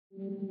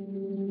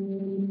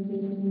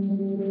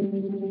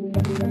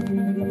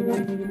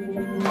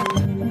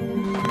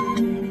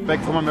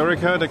back from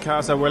America. The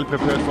cars are well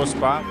prepared for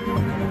Spa.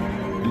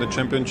 In the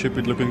championship,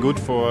 it's looking good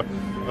for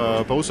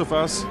both of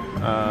us,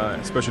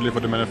 especially for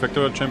the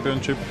manufacturer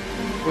championship.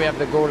 We have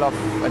the goal of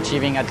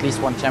achieving at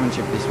least one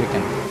championship this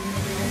weekend.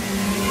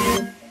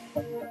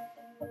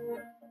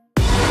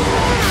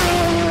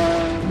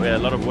 We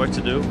have a lot of work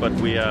to do, but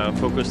we are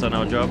focused on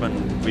our job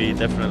and we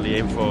definitely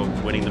aim for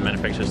winning the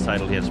manufacturer's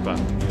title here at Spa.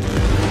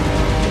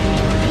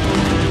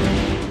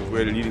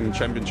 We're leading the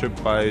championship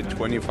by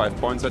 25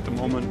 points at the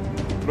moment.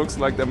 Looks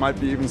like there might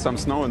be even some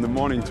snow in the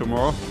morning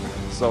tomorrow.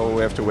 So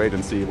we have to wait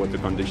and see what the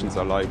conditions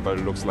are like, but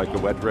it looks like a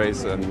wet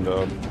race, and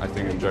I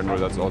think in general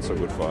that's also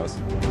good for us.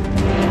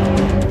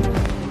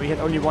 We had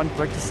only one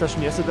practice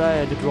session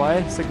yesterday, the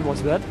dry, second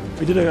was wet.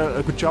 We did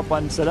a good job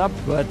on setup,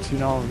 but you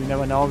know, we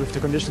never know with the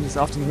conditions this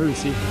afternoon, we'll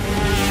see.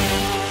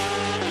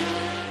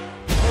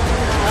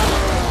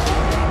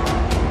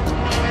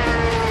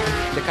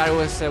 The car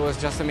was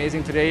just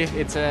amazing today.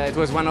 It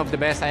was one of the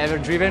best I ever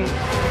driven.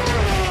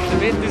 A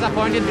bit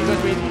disappointed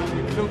because we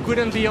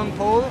couldn't be on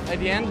pole at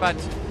the end, but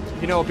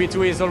you know,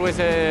 P2 is always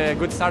a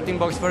good starting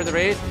box for the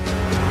race.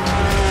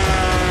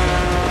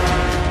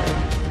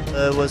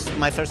 It was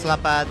my first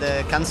lap. I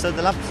had cancelled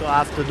the lap, so I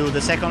have to do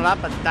the second lap,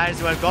 but the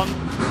tires were gone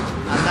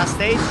at that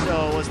stage,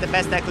 so it was the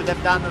best I could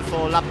have done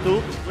for lap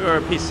 2. We were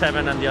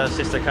P7 and the other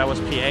sister car was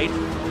P8.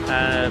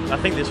 I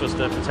think this was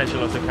the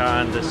potential of the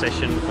car and the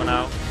session for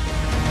now.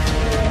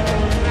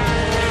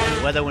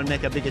 Weather will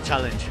make a bigger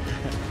challenge.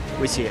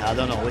 We see, I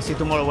don't know. We see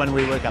tomorrow when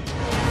we wake up.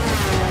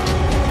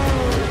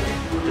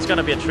 It's going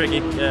to be a tricky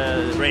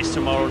race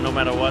tomorrow, no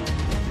matter what.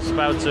 It's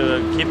about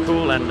to keep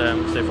cool and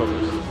stay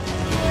focused.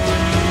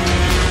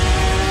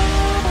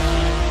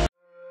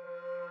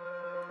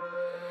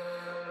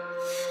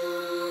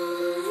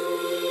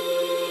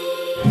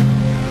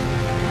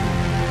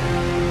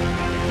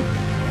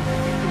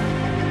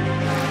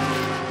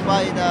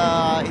 Quite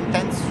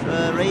intense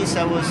race.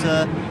 I was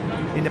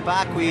in the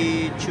back.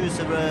 We chose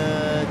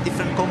a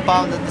different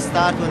compound at the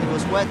start when it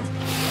was wet.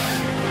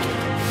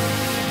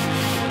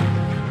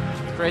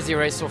 Crazy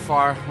race so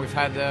far. We've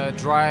had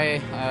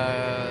dry,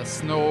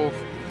 snow,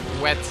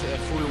 wet,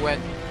 full wet.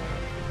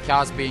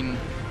 Cars being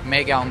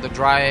mega on the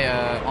dry,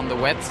 on the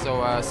wet,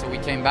 so we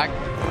came back.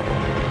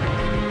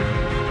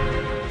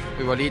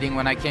 We were leading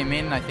when I came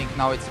in. I think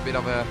now it's a bit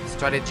of a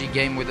strategy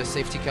game with the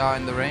safety car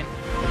in the rain.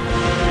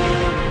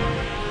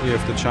 We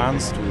have the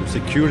chance to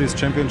secure this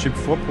championship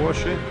for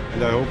Porsche,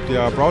 and I hope they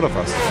are proud of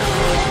us.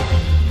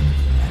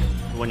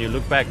 When you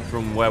look back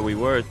from where we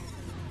were,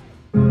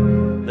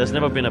 there's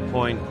never been a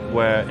point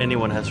where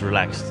anyone has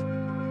relaxed.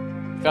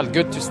 Felt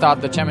good to start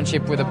the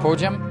championship with a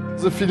podium.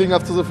 The feeling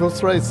after the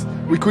first race,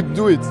 we could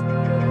do it.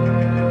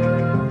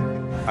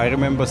 I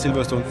remember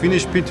Silverstone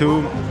finished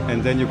P2,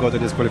 and then you got a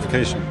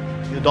disqualification.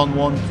 You don't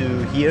want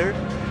to hear,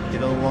 you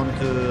don't want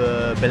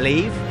to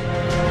believe.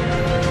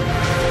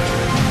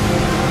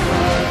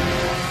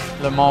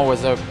 Le Mans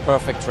was a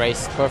perfect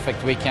race,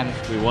 perfect weekend.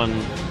 We won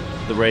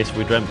the race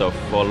we dreamt of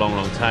for a long,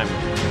 long time.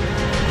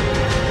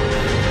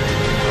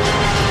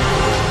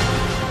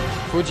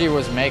 Fuji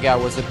was mega,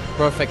 was a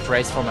perfect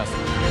race from us.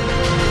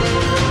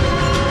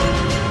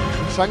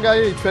 In Shanghai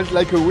it felt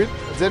like a win,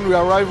 then we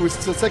arrived with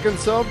the second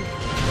serve.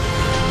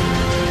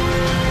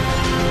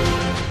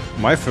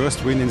 My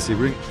first win in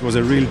Sebring was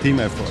a real team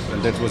effort,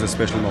 and that was a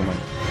special moment.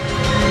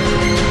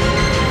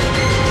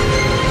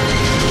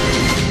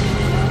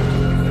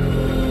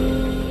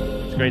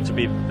 It's great to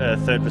be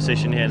third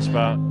position here in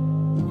Spa.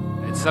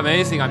 It's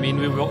amazing. I mean,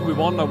 we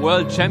won a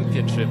world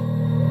championship.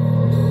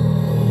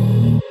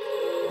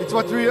 It's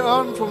what we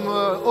earned from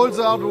all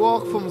the hard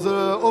work from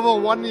the over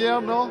 1 year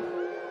now.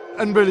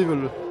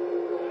 Unbelievable.